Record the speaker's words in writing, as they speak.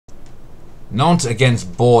Nantes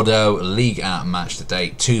against Bordeaux, Ligue 1 match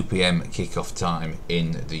today, 2 p.m. kick-off time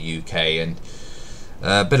in the UK, and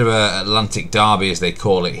a bit of an Atlantic derby as they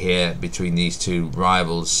call it here between these two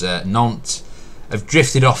rivals. Nantes have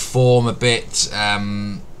drifted off form a bit,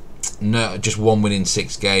 no, just one win in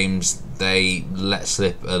 6 games. They let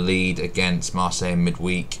slip a lead against Marseille in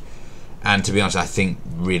midweek, and to be honest I think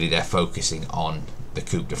really they're focusing on the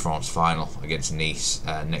Coupe de France final against Nice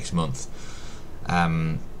next month.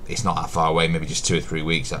 It's not that far away, maybe just 2 or 3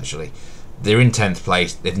 weeks actually. They're in 10th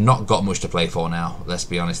place. They've not got much to play for now, let's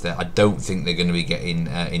be honest there. I don't think they're going to be getting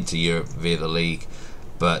into Europe via the league,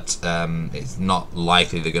 but it's not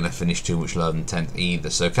likely they're going to finish too much lower than 10th either,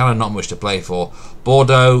 so kind of not much to play for.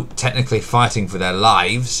 Bordeaux technically fighting for their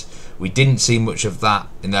lives. We didn't see much of that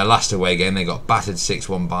in their last away game. They got battered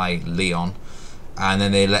 6-1 by Lyon, and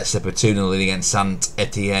then they let slip a 2-0 lead against Saint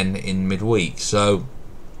Etienne in midweek. So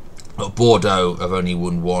Bordeaux have only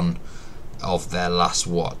won 1 of their last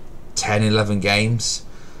 10-11 games,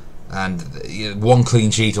 and 1 clean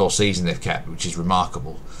sheet all season they've kept, which is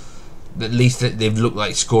remarkable. At least they've looked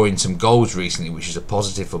like scoring some goals recently, which is a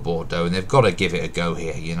positive for Bordeaux, and they've got to give it a go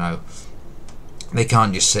here. You know, they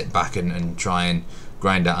can't just sit back and try and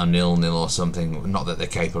grind out a 0-0 or something. Not that they're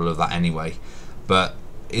capable of that anyway, but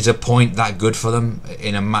is a point that good for them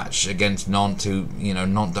in a match against Nantes, who, you know,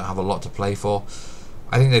 Nantes don't have a lot to play for?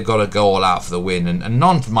 I think they've got to go all out for the win, and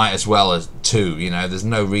Nantes might as well as too. You know, there's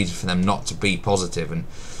no reason for them not to be positive, and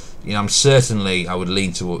you know, I would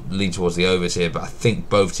lean towards the overs here, but I think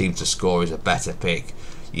both teams to score is a better pick.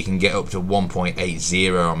 You can get up to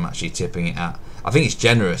 1.80. I'm actually tipping it at. I think it's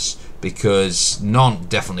generous because Nantes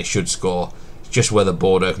definitely should score. It's just whether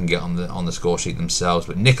Bordeaux can get on the score sheet themselves.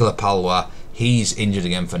 But Nicolas Palois, he's injured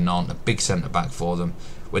again for Nantes, a big centre back for them.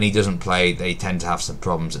 When he doesn't play, they tend to have some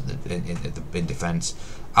problems in defence.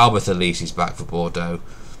 Albert Elise is back for Bordeaux.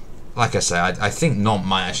 Like I say, I think Nantes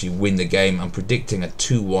might actually win the game. I'm predicting a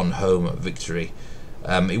 2-1 home victory.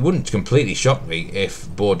 It wouldn't completely shock me if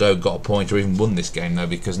Bordeaux got a point or even won this game, though,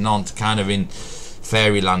 because Nantes kind of in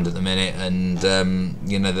fairyland at the minute, and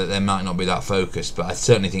you know that they might not be that focused. But I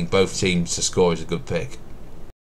certainly think both teams to score is a good pick.